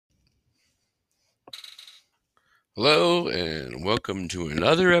Hello, and welcome to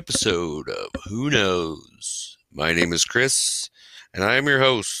another episode of Who Knows. My name is Chris, and I am your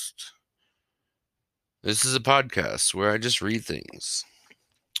host. This is a podcast where I just read things.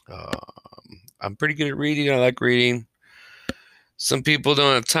 I'm pretty good at reading. I like reading. Some people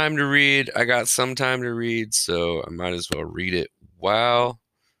don't have time to read. I got some time to read, so I might as well read it I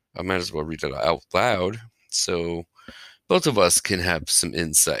might as well read it out loud so both of us can have some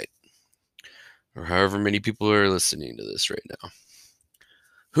insight, or however many people are listening to this right now.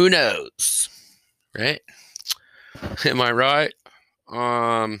 Who knows, right? Am I right?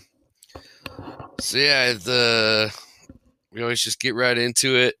 Um, so yeah, we always just get right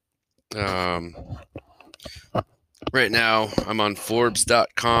into it. Um, right now I'm on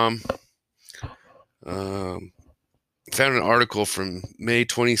Forbes.com. Um, found an article from May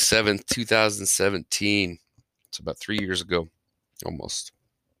 27th, 2017. It's about 3 years ago, almost.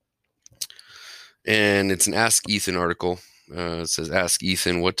 And it's an Ask Ethan article. It says, "Ask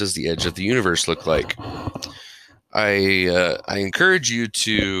Ethan, what does the edge of the universe look like?" I encourage you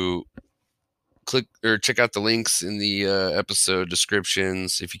to click or check out the links in the episode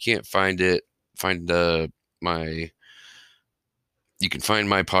descriptions. If you can't find it, find my you can find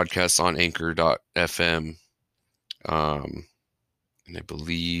my podcast on anchor.fm. And I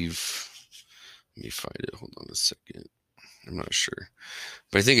believe, let me find it. Hold on a second. I'm not sure,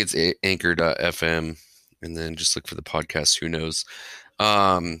 but I think it's anchor.fm, and then just look for the podcast. Who knows?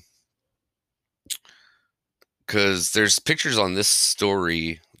 Because there's pictures on this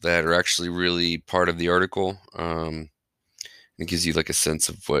story that are actually really part of the article. It gives you like a sense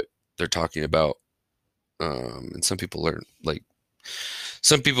of what they're talking about. And some people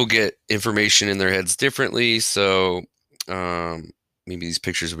get information in their heads differently. So maybe these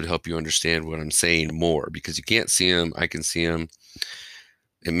pictures would help you understand what I'm saying more, because you can't see them. I can see them.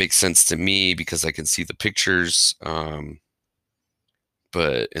 It makes sense to me because I can see the pictures. And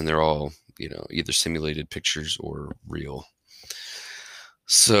they're all, either simulated pictures or real.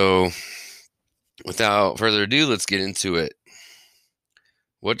 So without further ado, let's get into it.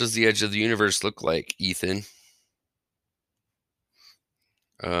 What does the edge of the universe look like, Ethan?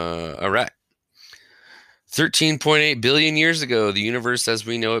 All right. 13.8 billion years ago, the universe as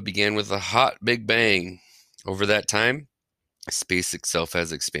we know it began with a hot Big Bang. Over that time, space itself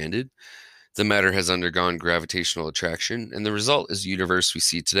has expanded. The matter has undergone gravitational attraction, and the result is the universe we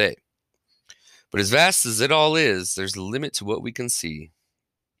see today. But as vast as it all is, there's a limit to what we can see.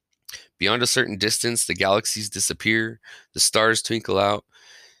 Beyond a certain distance, the galaxies disappear, the stars twinkle out,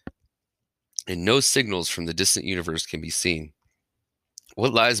 and no signals from the distant universe can be seen.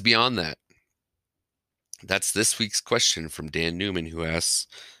 What lies beyond that? That's this week's question from Dan Newman, who asks,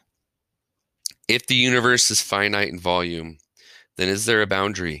 if the universe is finite in volume, then is there a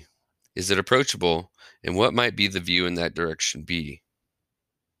boundary? Is it approachable? And what might be the view in that direction be?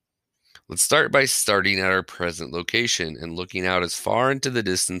 Let's start by starting at our present location and looking out as far into the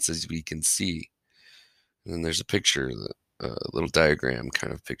distance as we can see. And then there's a picture, a little diagram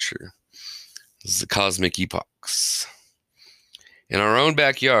kind of picture. This is the cosmic epochs. In our own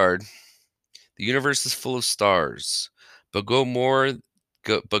backyard, the universe is full of stars, but go more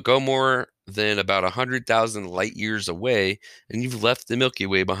than about 100,000 light years away, and you've left the Milky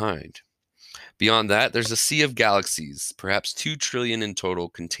Way behind. Beyond that, there's a sea of galaxies, perhaps 2 trillion in total,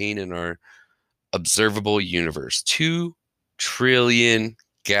 contained in our observable universe. 2 trillion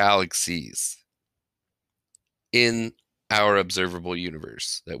galaxies in our observable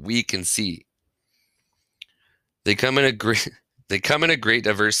universe that we can see. They come in a great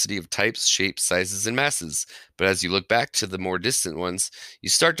diversity of types, shapes, sizes, and masses. But as you look back to the more distant ones, you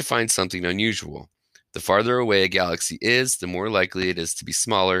start to find something unusual. The farther away a galaxy is, the more likely it is to be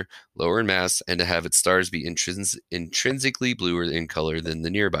smaller, lower in mass, and to have its stars be intrinsically bluer in color than the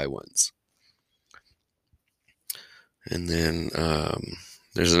nearby ones. And then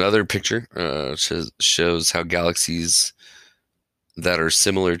there's another picture shows how galaxies that are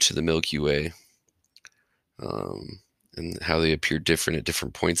similar to the Milky Way and how they appear different at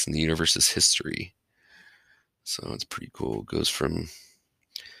different points in the universe's history. So it's pretty cool. It goes from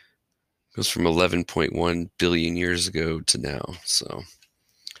 11.1 billion years ago to now. So,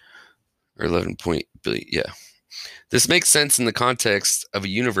 or 11 billion, yeah. This makes sense in the context of a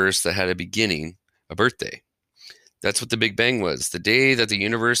universe that had a beginning, a birthday. That's what the Big Bang was, the day that the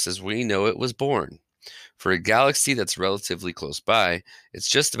universe as we know it was born. For a galaxy that's relatively close by, it's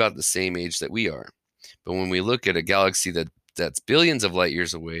just about the same age that we are. But when we look at a galaxy that's billions of light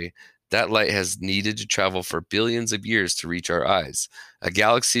years away, That light has needed to travel for billions of years to reach our eyes. A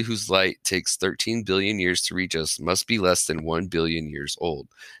galaxy whose light takes 13 billion years to reach us must be less than 1 billion years old.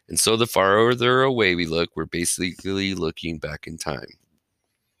 And so the farther away we look, we're basically looking back in time.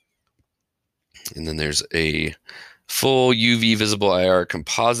 And then there's a full UV visible IR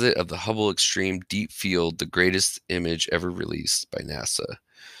composite of the Hubble Extreme Deep Field, the greatest image ever released by NASA.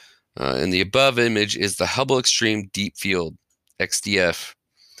 And the above image is the Hubble Extreme Deep Field, XDF,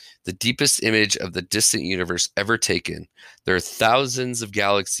 the deepest image of the distant universe ever taken. There are thousands of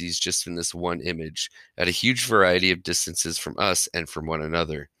galaxies just in this one image, at a huge variety of distances from us and from one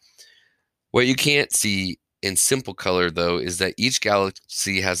another. What you can't see in simple color, though, is that each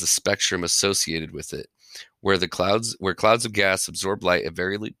galaxy has a spectrum associated with it, where clouds of gas absorb light at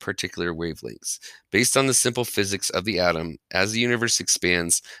very particular wavelengths. Based on the simple physics of the atom, as the universe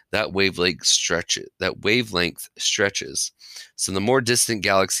expands, that wavelength stretches. So the more distant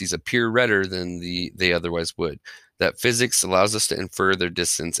galaxies appear redder than they otherwise would. That physics allows us to infer their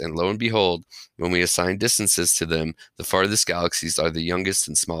distance, and lo and behold, when we assign distances to them, the farthest galaxies are the youngest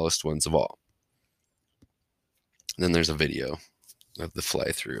and smallest ones of all. And then there's a video of the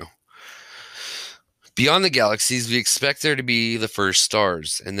fly-through. Beyond the galaxies, we expect there to be the first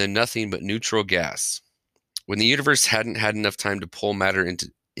stars, and then nothing but neutral gas. When the universe hadn't had enough time to pull matter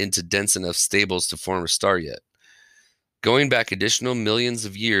into dense enough stables to form a star yet. Going back additional millions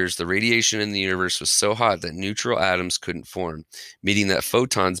of years, the radiation in the universe was so hot that neutral atoms couldn't form, meaning that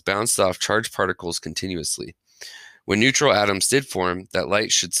photons bounced off charged particles continuously. When neutral atoms did form, that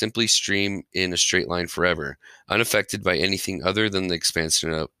light should simply stream in a straight line forever, unaffected by anything other than the expansion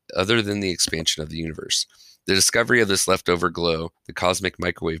of the universe. The discovery of this leftover glow, the cosmic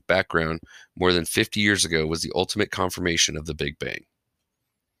microwave background, more than 50 years ago was the ultimate confirmation of the Big Bang.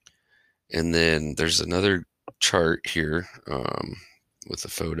 And then there's another chart here with a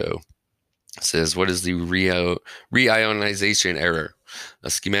photo. It says, what is the reionization error? A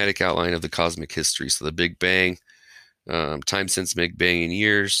schematic outline of the cosmic history. So the Big Bang, time since Big Bang in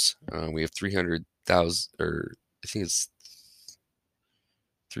years, we have 300,000, or I think it's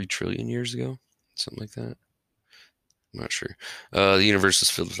 3 trillion years ago, something like that. I'm not sure. The universe is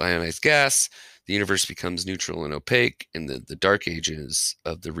filled with ionized gas. The universe becomes neutral and opaque, and the dark ages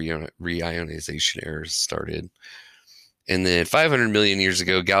of the reionization era started. And then 500 million years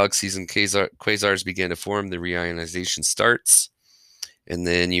ago, galaxies and quasars began to form. The reionization starts. And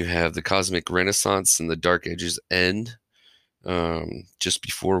then you have the cosmic renaissance and the dark ages end just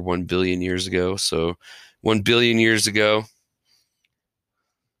before 1 billion years ago. So 1 billion years ago,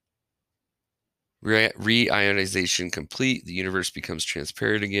 reionization complete. The universe becomes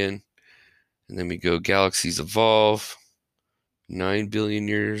transparent again. And then we go galaxies evolve. 9 billion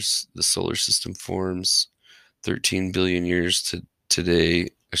years, the solar system forms. 13 billion years to today,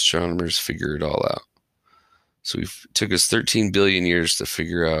 astronomers figure it all out. So it took us 13 billion years to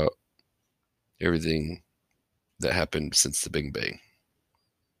figure out everything that happened since the Big Bang.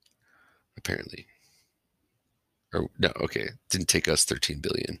 Apparently. Or no, okay. Didn't take us 13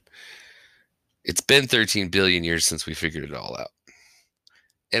 billion. It's been 13 billion years since we figured it all out.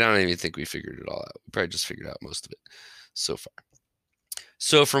 And I don't even think we figured it all out. We probably just figured out most of it so far.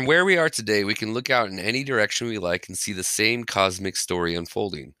 So from where we are today, we can look out in any direction we like and see the same cosmic story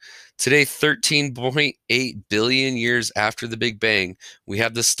unfolding. Today, 13.8 billion years after the Big Bang, we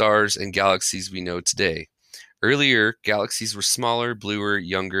have the stars and galaxies we know today. Earlier, galaxies were smaller, bluer,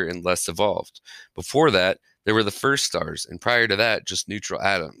 younger, and less evolved. Before that, there were the first stars, and prior to that, just neutral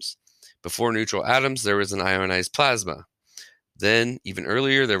atoms. Before neutral atoms, there was an ionized plasma. Then, even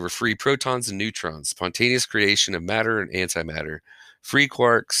earlier, there were free protons and neutrons, spontaneous creation of matter and antimatter, free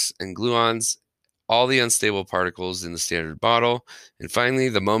quarks and gluons, all the unstable particles in the standard model, and finally,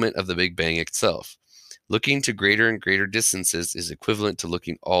 the moment of the Big Bang itself. Looking to greater and greater distances is equivalent to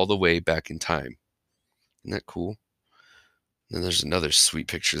looking all the way back in time. Isn't that cool? And then there's another sweet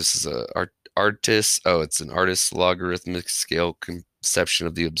picture. This is it's an artist's logarithmic scale conception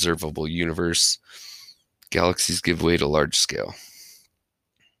of the observable universe. Galaxies give way to large scale.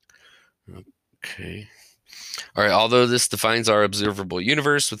 Okay. All right, although this defines our observable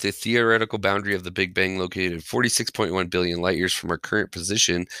universe with the theoretical boundary of the Big Bang located 46.1 billion light years from our current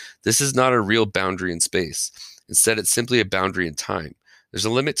position, this is not a real boundary in space. Instead, it's simply a boundary in time. There's a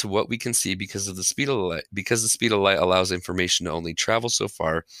limit to what we can see because of the speed of light, because the speed of light allows information to only travel so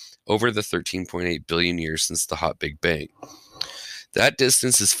far over the 13.8 billion years since the hot Big Bang. That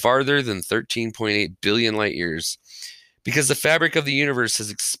distance is farther than 13.8 billion light years because the fabric of the universe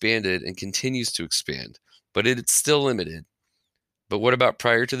has expanded and continues to expand, but it's still limited. But what about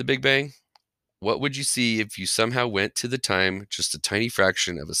prior to the Big Bang? What would you see if you somehow went to the time just a tiny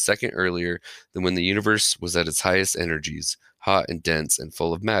fraction of a second earlier than when the universe was at its highest energies, hot and dense and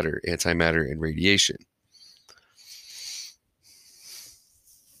full of matter, antimatter, and radiation?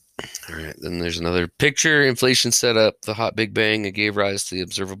 All right, then there's another picture. Inflation set up the hot Big Bang and gave rise to the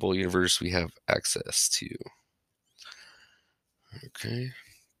observable universe we have access to. Okay.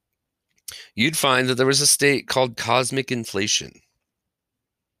 You'd find that there was a state called cosmic inflation,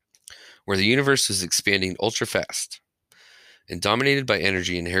 where the universe was expanding ultra fast and dominated by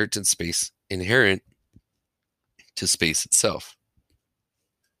energy inherent to space itself.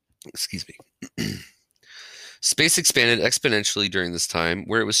 Excuse me. Space expanded exponentially during this time,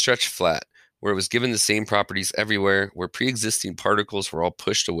 where it was stretched flat, where it was given the same properties everywhere, where pre-existing particles were all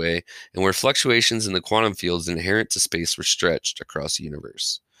pushed away, and where fluctuations in the quantum fields inherent to space were stretched across the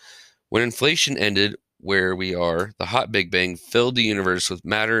universe. When inflation ended, where we are, the hot Big Bang filled the universe with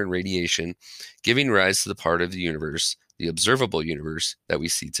matter and radiation, giving rise to the part of the universe, the observable universe, that we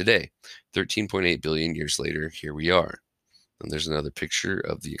see today. 13.8 billion years later, here we are. And there's another picture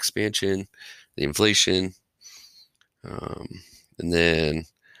of the expansion, the inflation. And then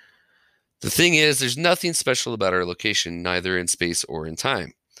the thing is, there's nothing special about our location, neither in space or in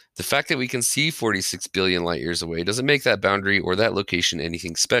time. The fact that we can see 46 billion light years away doesn't make that boundary or that location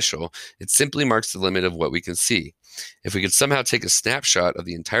anything special. It simply marks the limit of what we can see. If we could somehow take a snapshot of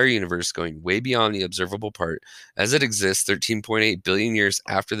the entire universe going way beyond the observable part, as it exists 13.8 billion years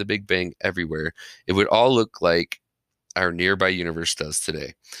after the Big Bang everywhere, it would all look like our nearby universe does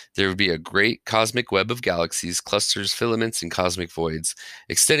today. There would be a great cosmic web of galaxies, clusters, filaments, and cosmic voids,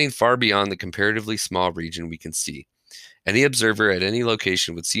 extending far beyond the comparatively small region we can see. Any observer at any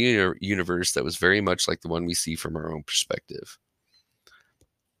location would see a universe that was very much like the one we see from our own perspective.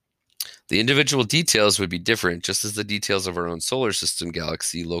 The individual details would be different, just as the details of our own solar system,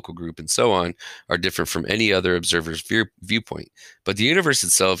 galaxy, local group, and so on are different from any other observer's viewpoint. But the universe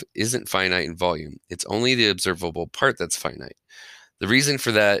itself isn't finite in volume. It's only the observable part that's finite. The reason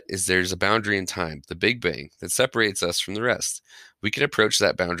for that is there's a boundary in time, the Big Bang, that separates us from the rest. We can approach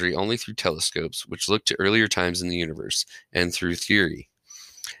that boundary only through telescopes, which look to earlier times in the universe, and through theory.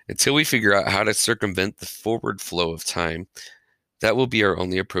 Until we figure out how to circumvent the forward flow of time, that will be our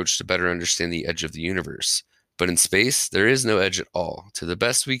only approach to better understand the edge of the universe. But in space, there is no edge at all. To the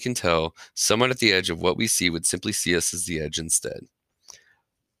best we can tell, someone at the edge of what we see would simply see us as the edge instead.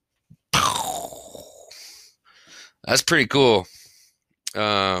 That's pretty cool.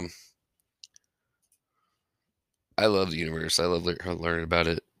 I love the universe. I love learning about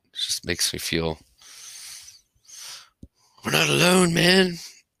it. It just makes me feel we're not alone, man.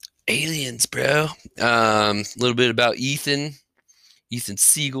 Aliens, bro. A little bit about Ethan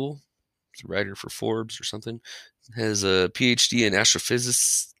Siegel. He's a writer for Forbes or something. Has a PhD in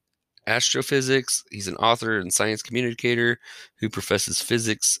astrophysics. He's an author and science communicator who professes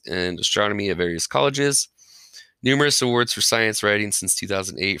physics and astronomy at various colleges. Numerous awards for science writing since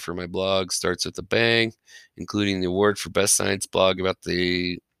 2008 for my blog starts with a bang, including the award for best science blog by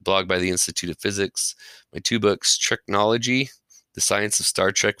the Institute of Physics. My 2 books, Treknology, The Science of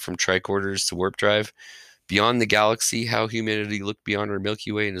Star Trek from Tricorders to Warp Drive, Beyond the Galaxy, How Humanity Looked Beyond Our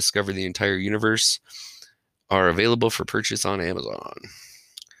Milky Way and Discovered the Entire Universe, are available for purchase on Amazon.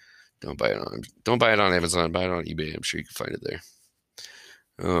 Don't buy it on Amazon. Buy it on eBay. I'm sure you can find it there.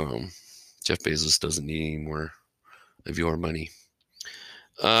 Jeff Bezos doesn't need any more of your money.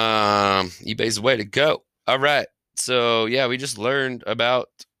 eBay's the way to go. All right. So yeah, we just learned about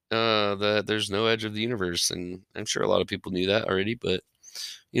that there's no edge of the universe, and I'm sure a lot of people knew that already, but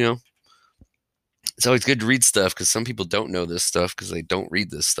you know, it's always good to read stuff because some people don't know this stuff because they don't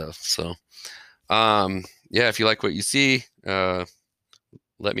read this stuff. So yeah, if you like what you see, let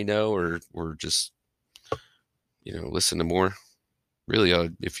me know, or just listen to more. Really,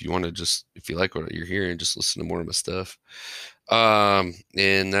 if you like what you're hearing, just listen to more of my stuff.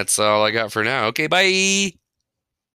 And that's all I got for now. Okay, bye.